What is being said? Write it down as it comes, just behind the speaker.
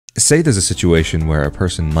Say there's a situation where a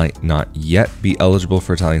person might not yet be eligible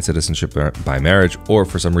for Italian citizenship by marriage, or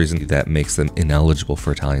for some reason that makes them ineligible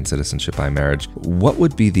for Italian citizenship by marriage. What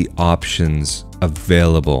would be the options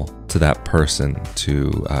available to that person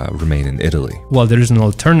to remain in Italy? Well, there is an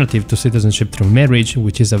alternative to citizenship through marriage,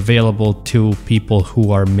 which is available to people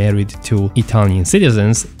who are married to Italian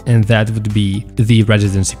citizens, and that would be the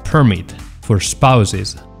residency permit for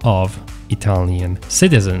spouses of Italian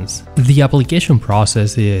citizens. The application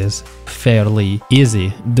process is fairly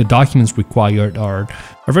easy. The documents required are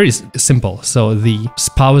very simple. So the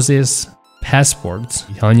spouse's passports,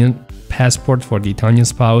 Italian passport for the Italian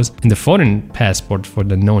spouse and the foreign passport for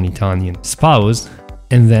the non-Italian spouse,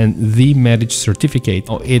 and then the marriage certificate.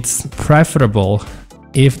 It's preferable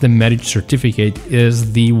if the marriage certificate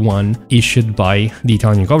is the one issued by the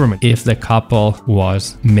Italian government. If the couple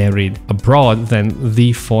was married abroad, then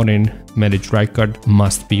the foreign marriage record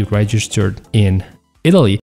must be registered in Italy.